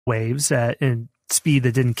waves at a speed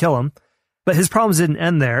that didn't kill him. But his problems didn't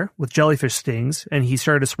end there with jellyfish stings, and he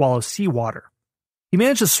started to swallow seawater. He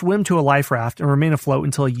managed to swim to a life raft and remain afloat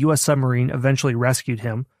until a U.S. submarine eventually rescued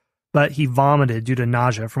him, but he vomited due to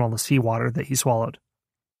nausea from all the seawater that he swallowed.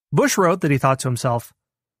 Bush wrote that he thought to himself,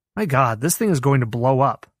 "My God, this thing is going to blow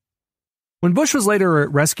up." When Bush was later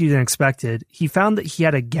rescued and inspected, he found that he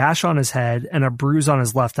had a gash on his head and a bruise on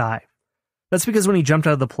his left eye. That's because when he jumped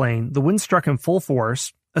out of the plane, the wind struck him full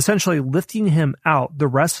force, essentially lifting him out the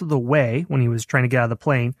rest of the way when he was trying to get out of the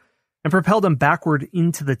plane, and propelled him backward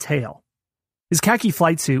into the tail. His khaki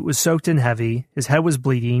flight suit was soaked and heavy, his head was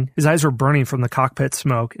bleeding, his eyes were burning from the cockpit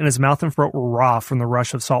smoke, and his mouth and throat were raw from the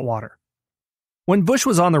rush of salt water. When Bush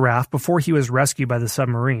was on the raft before he was rescued by the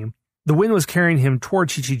submarine, the wind was carrying him toward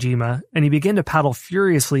Chichijima, and he began to paddle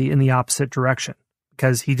furiously in the opposite direction,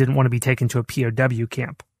 because he didn't want to be taken to a POW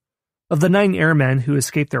camp. Of the 9 airmen who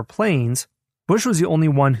escaped their planes, Bush was the only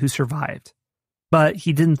one who survived, but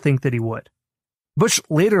he didn't think that he would. Bush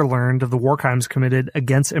later learned of the war crimes committed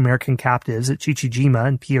against American captives at Chichijima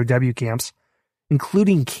and POW camps,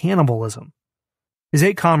 including cannibalism. His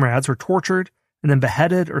 8 comrades were tortured and then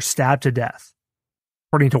beheaded or stabbed to death,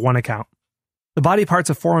 according to one account. The body parts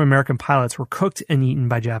of former American pilots were cooked and eaten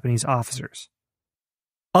by Japanese officers.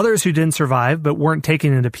 Others who didn't survive but weren't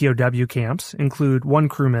taken into POW camps include one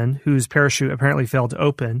crewman whose parachute apparently failed to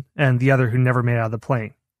open and the other who never made it out of the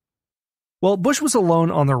plane. Well, Bush was alone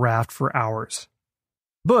on the raft for hours.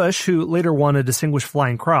 Bush, who later won a Distinguished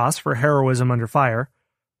Flying Cross for heroism under fire,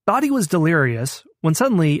 thought he was delirious when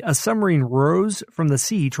suddenly a submarine rose from the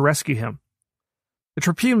sea to rescue him. The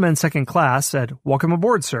tribune second class said, "Welcome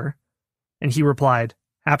aboard, sir." And he replied,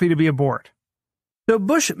 "Happy to be aboard." So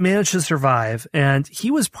Bush managed to survive, and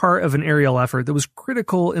he was part of an aerial effort that was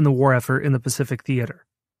critical in the war effort in the Pacific Theater.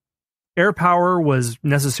 Air power was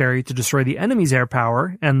necessary to destroy the enemy's air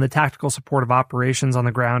power and the tactical support of operations on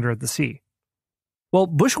the ground or at the sea. Well,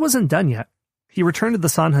 Bush wasn't done yet. He returned to the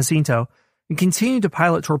San Jacinto and continued to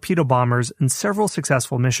pilot torpedo bombers in several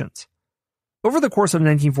successful missions. Over the course of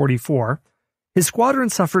 1944, his squadron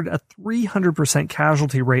suffered a 300%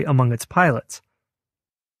 casualty rate among its pilots.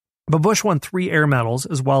 But Bush won 3 air medals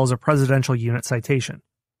as well as a Presidential Unit Citation.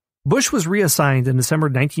 Bush was reassigned in December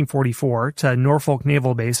 1944 to Norfolk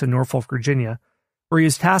Naval Base in Norfolk, Virginia, where he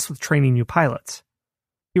was tasked with training new pilots.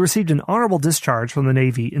 He received an honorable discharge from the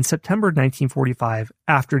Navy in September 1945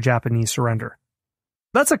 after Japanese surrender.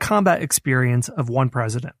 That's a combat experience of one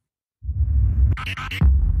president.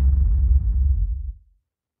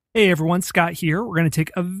 Hey everyone, Scott here. We're going to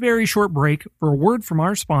take a very short break for a word from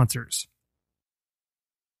our sponsors.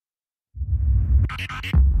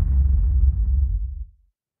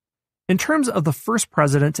 In terms of the first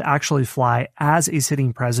president to actually fly as a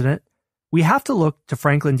sitting president, we have to look to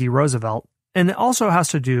Franklin D. Roosevelt, and it also has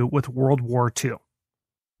to do with World War II.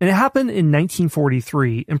 And it happened in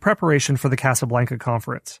 1943 in preparation for the Casablanca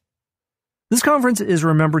Conference. This conference is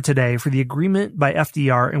remembered today for the agreement by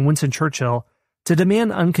FDR and Winston Churchill to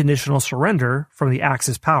demand unconditional surrender from the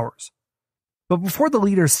Axis powers. But before the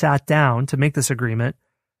leaders sat down to make this agreement,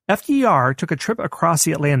 FDR took a trip across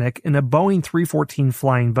the Atlantic in a Boeing 314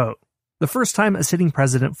 flying boat, the first time a sitting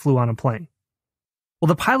president flew on a plane. Well,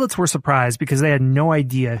 the pilots were surprised because they had no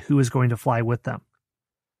idea who was going to fly with them.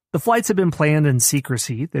 The flights had been planned in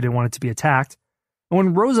secrecy, they didn't want it to be attacked, and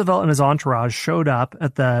when Roosevelt and his entourage showed up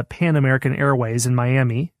at the Pan American Airways in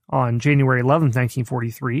Miami on January 11,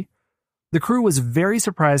 1943, the crew was very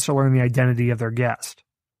surprised to learn the identity of their guest.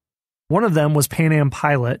 One of them was Pan Am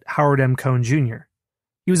pilot Howard M. Cohn Jr.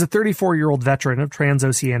 He was a 34-year-old veteran of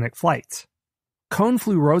transoceanic flights. Cohn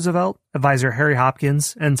flew Roosevelt, advisor Harry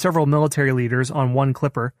Hopkins, and several military leaders on one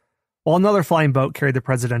clipper, while another flying boat carried the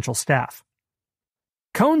presidential staff.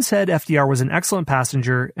 Cohn said FDR was an excellent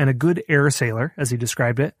passenger and a good air sailor, as he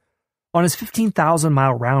described it, on his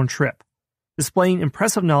 15,000-mile round trip, displaying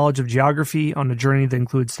impressive knowledge of geography on a journey that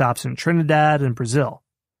includes stops in Trinidad and Brazil.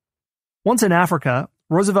 Once in Africa,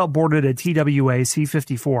 Roosevelt boarded a TWA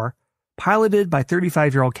C-54, piloted by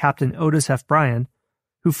 35-year-old Captain Otis F. Bryan,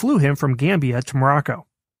 who flew him from Gambia to Morocco.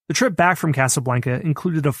 The trip back from Casablanca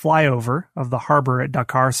included a flyover of the harbor at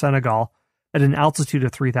Dakar, Senegal, at an altitude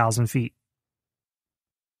of 3,000 feet.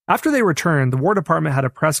 After they returned, the War Department had a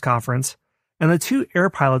press conference, and the 2 air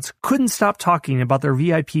pilots couldn't stop talking about their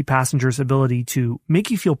VIP passenger's ability to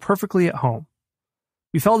make you feel perfectly at home.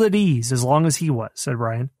 "We felt at ease as long as he was," said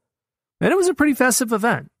Bryan. And it was a pretty festive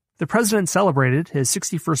event. The president celebrated his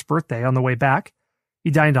 61st birthday on the way back.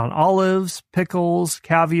 He dined on olives, pickles,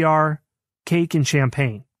 caviar, cake, and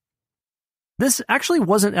champagne. This actually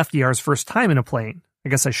wasn't FDR's first time in a plane, I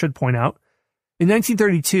guess I should point out. In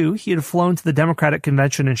 1932, he had flown to the Democratic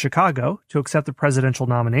Convention in Chicago to accept the presidential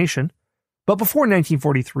nomination, but before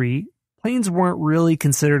 1943, planes weren't really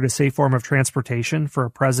considered a safe form of transportation for a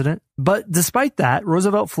president. But despite that,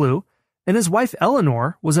 Roosevelt flew, and his wife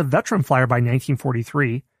Eleanor was a veteran flyer by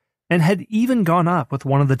 1943 and had even gone up with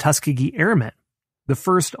one of the Tuskegee Airmen, the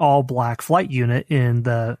first all-black flight unit in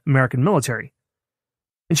the American military.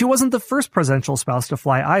 And she wasn't the first presidential spouse to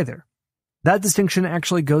fly either. That distinction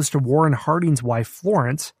actually goes to Warren Harding's wife,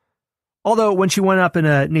 Florence, although when she went up in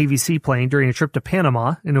a Navy seaplane during a trip to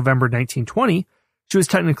Panama in November 1920, she was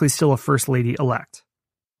technically still a First Lady-elect.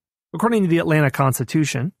 According to the Atlanta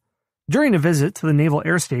Constitution, during a visit to the Naval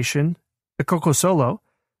Air Station at Cocosolo,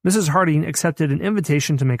 Mrs. Harding accepted an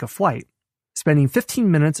invitation to make a flight, spending 15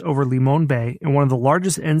 minutes over Limon Bay in one of the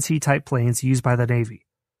largest NC-type planes used by the Navy.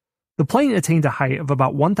 The plane attained a height of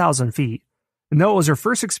about 1,000 feet, and though it was her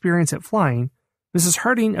first experience at flying, Mrs.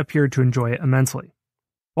 Harding appeared to enjoy it immensely.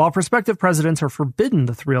 While prospective presidents are forbidden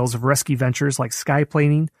the thrills of risky ventures like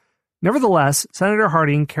skyplaning, nevertheless, Senator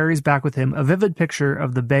Harding carries back with him a vivid picture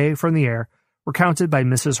of the bay from the air recounted by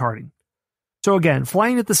Mrs. Harding. So again,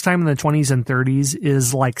 flying at this time in the 20s and 30s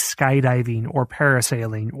is like skydiving or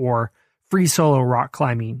parasailing or free solo rock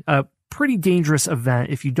climbing, a pretty dangerous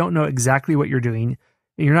event if you don't know exactly what you're doing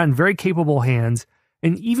and you're not in very capable hands,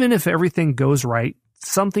 and even if everything goes right,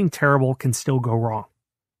 something terrible can still go wrong.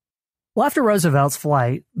 Well, after Roosevelt's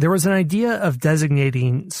flight, there was an idea of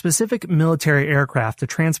designating specific military aircraft to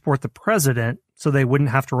transport the president so they wouldn't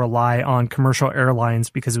have to rely on commercial airlines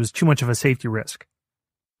because it was too much of a safety risk.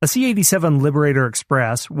 A C-87 Liberator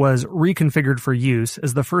Express was reconfigured for use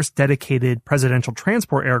as the first dedicated presidential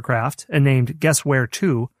transport aircraft and named Guess Where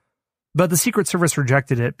 2, but the Secret Service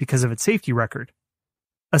rejected it because of its safety record.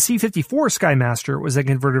 A C-54 Skymaster was then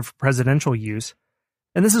converted for presidential use,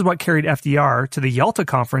 and this is what carried FDR to the Yalta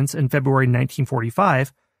Conference in February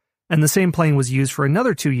 1945, and the same plane was used for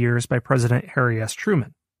another 2 years by President Harry S.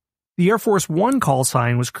 Truman. The Air Force One call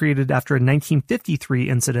sign was created after a 1953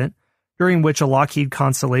 incident during which a Lockheed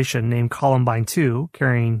Constellation named Columbine 2,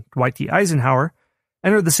 carrying Dwight D. Eisenhower,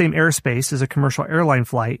 entered the same airspace as a commercial airline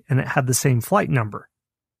flight, and it had the same flight number.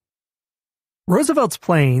 Roosevelt's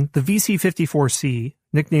plane, the VC-54C,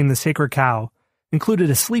 nicknamed the Sacred Cow, included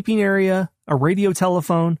a sleeping area, a radio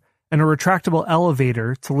telephone, and a retractable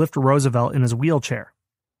elevator to lift Roosevelt in his wheelchair.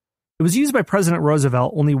 It was used by President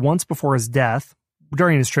Roosevelt only once before his death,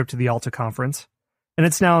 during his trip to the Yalta Conference, and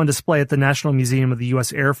it's now on display at the National Museum of the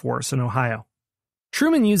U.S. Air Force in Ohio.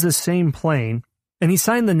 Truman used this same plane, and he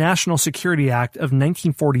signed the National Security Act of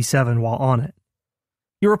 1947 while on it.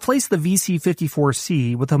 He replaced the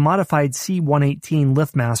VC-54C with a modified C-118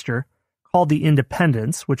 Liftmaster called the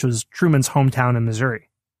Independence, which was Truman's hometown in Missouri.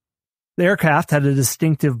 The aircraft had a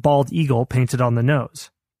distinctive bald eagle painted on the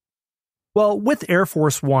nose. Well, with Air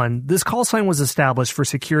Force One, this call sign was established for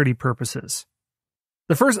security purposes.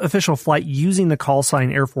 The first official flight using the call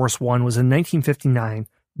sign Air Force One was in 1959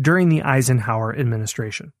 during the Eisenhower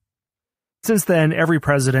administration. Since then, every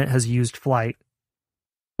president has used flight,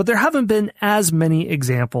 but there haven't been as many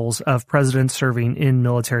examples of presidents serving in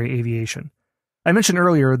military aviation. I mentioned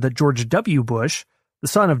earlier that George W. Bush, the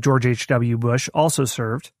son of George H.W. Bush, also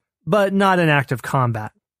served, but not in active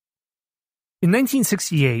combat. In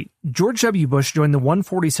 1968, George W. Bush joined the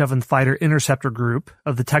 147th Fighter Interceptor Group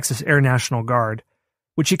of the Texas Air National Guard,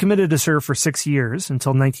 which he committed to serve for 6 years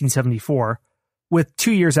until 1974, with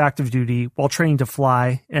 2 years active duty while training to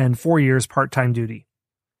fly and 4 years part-time duty.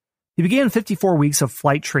 He began 54 weeks of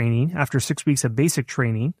flight training after 6 weeks of basic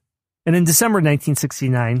training, and in December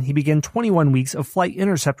 1969, he began 21 weeks of flight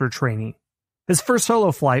interceptor training. His first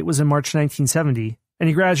solo flight was in March 1970, and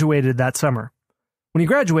he graduated that summer. When he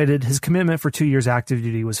graduated, his commitment for 2 years active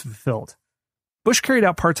duty was fulfilled. Bush carried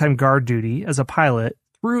out part-time guard duty as a pilot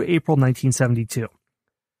through April 1972.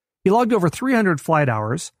 He logged over 300 flight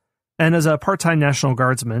hours, and as a part-time National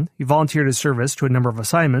Guardsman, he volunteered his service to a number of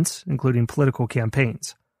assignments, including political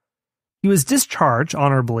campaigns. He was discharged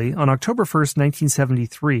honorably on October 1st,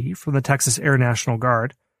 1973 from the Texas Air National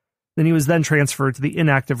Guard. Then he was transferred to the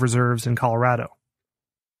inactive reserves in Colorado.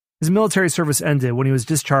 His military service ended when he was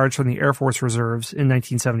discharged from the Air Force Reserves in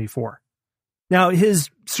 1974. Now,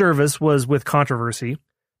 his service was with controversy.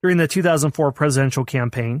 During the 2004 presidential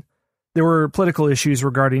campaign, there were political issues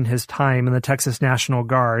regarding his time in the Texas National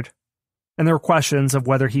Guard, and there were questions of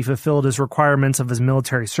whether he fulfilled his requirements of his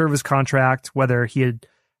military service contract, whether he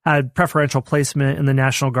had preferential placement in the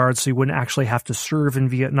National Guard so he wouldn't actually have to serve in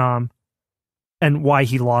Vietnam, and why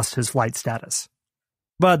he lost his flight status.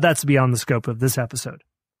 But that's beyond the scope of this episode.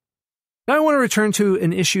 Now I want to return to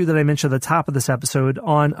an issue that I mentioned at the top of this episode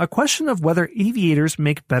on a question of whether aviators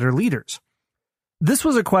make better leaders. This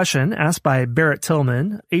was a question asked by Barrett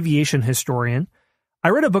Tillman, aviation historian. I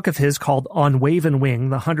read a book of his called On Wave and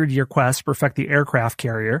Wing, The 100-Year Quest to Perfect the Aircraft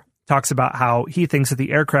Carrier. Talks about how he thinks that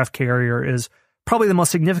the aircraft carrier is probably the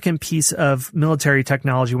most significant piece of military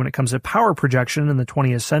technology when it comes to power projection in the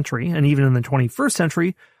 20th century and even in the 21st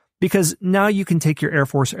century, because now you can take your Air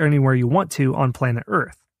Force anywhere you want to on planet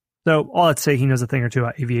Earth. So all that to say, he knows a thing or two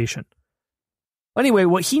about aviation. Anyway,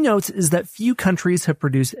 what he notes is that few countries have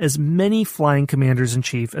produced as many flying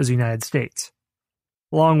commanders-in-chief as the United States.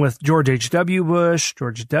 Along with George H.W. Bush,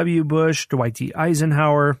 George W. Bush, Dwight D.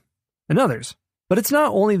 Eisenhower, and others. But it's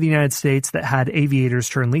not only the United States that had aviators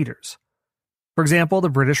turn leaders. For example, the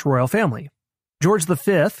British royal family. George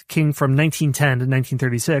V, king from 1910 to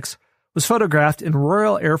 1936, was photographed in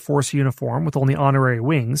Royal Air Force uniform with only honorary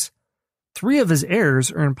wings. 3 of his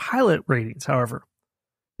heirs earned pilot ratings, however.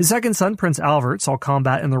 His second son, Prince Albert, saw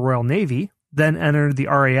combat in the Royal Navy, then entered the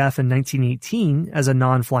RAF in 1918 as a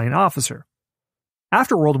non-flying officer.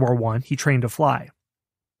 After World War I, he trained to fly.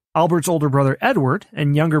 Albert's older brother Edward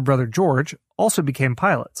and younger brother George also became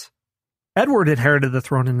pilots. Edward inherited the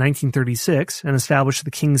throne in 1936 and established the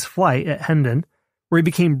King's Flight at Hendon, where he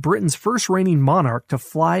became Britain's first reigning monarch to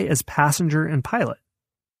fly as passenger and pilot.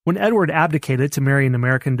 When Edward abdicated to marry an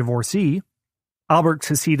American divorcee, Albert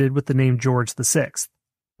succeeded with the name George VI.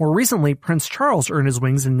 More recently, Prince Charles earned his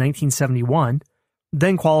wings in 1971,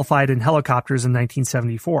 then qualified in helicopters in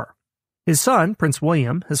 1974. His son, Prince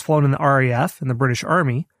William, has flown in the RAF and the British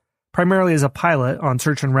Army, primarily as a pilot on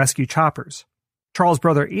search and rescue choppers. Charles'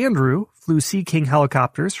 brother Andrew flew Sea King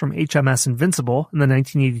helicopters from HMS Invincible in the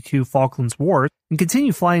 1982 Falklands War and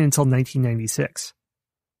continued flying until 1996.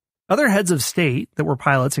 Other heads of state that were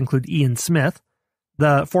pilots include Ian Smith,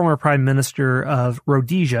 the former Prime Minister of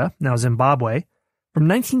Rhodesia, now Zimbabwe, from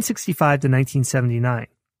 1965 to 1979.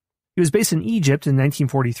 He was based in Egypt in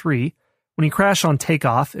 1943 when he crashed on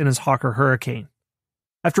takeoff in his Hawker Hurricane.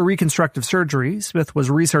 After reconstructive surgery, Smith was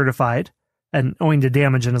recertified and, owing to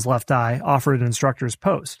damage in his left eye, offered an instructor's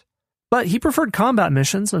post. But he preferred combat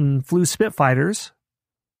missions and flew Spitfires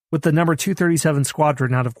with the number 237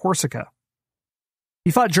 Squadron out of Corsica.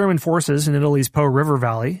 He fought German forces in Italy's Po River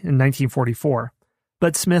Valley in 1944,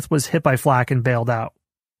 but Smith was hit by flak and bailed out.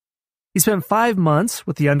 He spent 5 months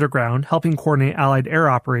with the underground helping coordinate Allied air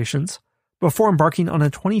operations before embarking on a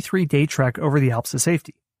 23-day trek over the Alps to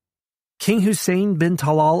safety. King Hussein bin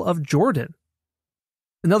Talal of Jordan.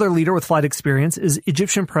 Another leader with flight experience is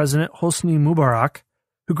Egyptian President Hosni Mubarak,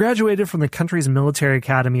 who graduated from the country's military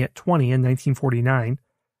academy at 20 in 1949.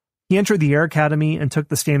 He entered the Air Academy and took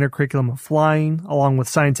the standard curriculum of flying, along with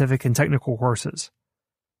scientific and technical courses.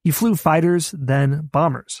 He flew fighters, then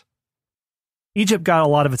bombers. Egypt got a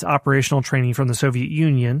lot of its operational training from the Soviet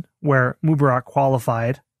Union, where Mubarak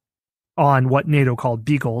qualified on what NATO called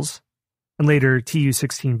Beagles, and later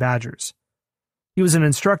Tu-16 Badgers. He was an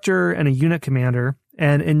instructor and a unit commander,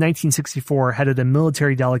 and in 1964 headed a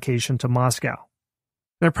military delegation to Moscow.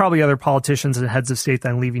 There are probably other politicians and heads of state that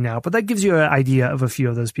I'm leaving out, but that gives you an idea of a few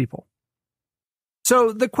of those people.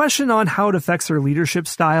 So the question on how it affects their leadership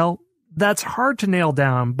style, that's hard to nail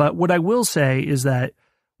down, but what I will say is that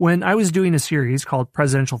when I was doing a series called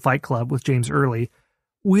Presidential Fight Club with James Early,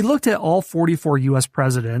 we looked at all 44 U.S.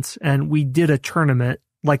 presidents, and we did a tournament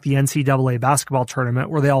like the NCAA basketball tournament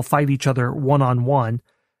where they all fight each other one-on-one.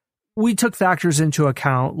 We took factors into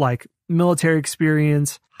account like military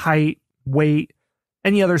experience, height, weight,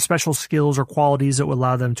 any other special skills or qualities that would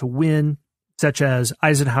allow them to win, such as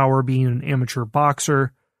Eisenhower being an amateur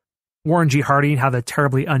boxer, Warren G. Harding have a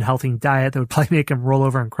terribly unhealthy diet that would probably make him roll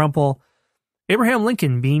over and crumple, Abraham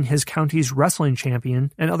Lincoln being his county's wrestling champion,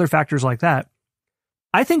 and other factors like that.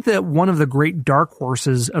 I think that one of the great dark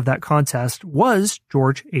horses of that contest was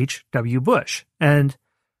George H.W. Bush. And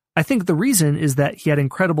I think the reason is that he had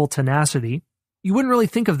incredible tenacity. You wouldn't really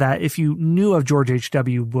think of that if you knew of George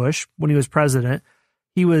H.W. Bush when he was president.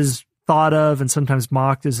 He was thought of and sometimes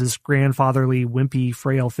mocked as this grandfatherly, wimpy,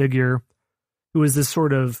 frail figure who was this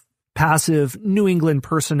sort of passive New England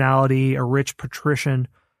personality, a rich patrician.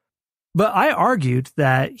 But I argued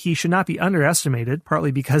that he should not be underestimated,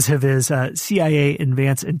 partly because of his CIA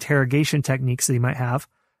advanced interrogation techniques that he might have,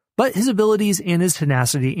 but his abilities and his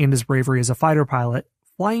tenacity and his bravery as a fighter pilot,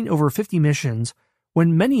 flying over 50 missions,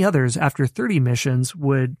 when many others after 30 missions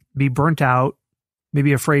would be burnt out,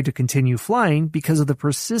 maybe afraid to continue flying because of the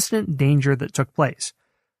persistent danger that took place.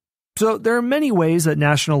 So there are many ways that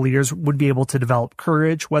national leaders would be able to develop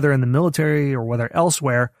courage, whether in the military or whether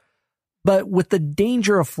elsewhere. But with the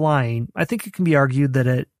danger of flying, I think it can be argued that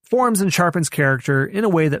it forms and sharpens character in a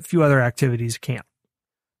way that few other activities can.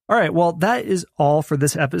 All right, well, that is all for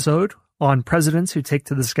this episode on presidents who take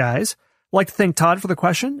to the skies. I'd like to thank Todd for the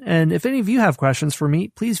question, and if any of you have questions for me,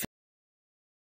 please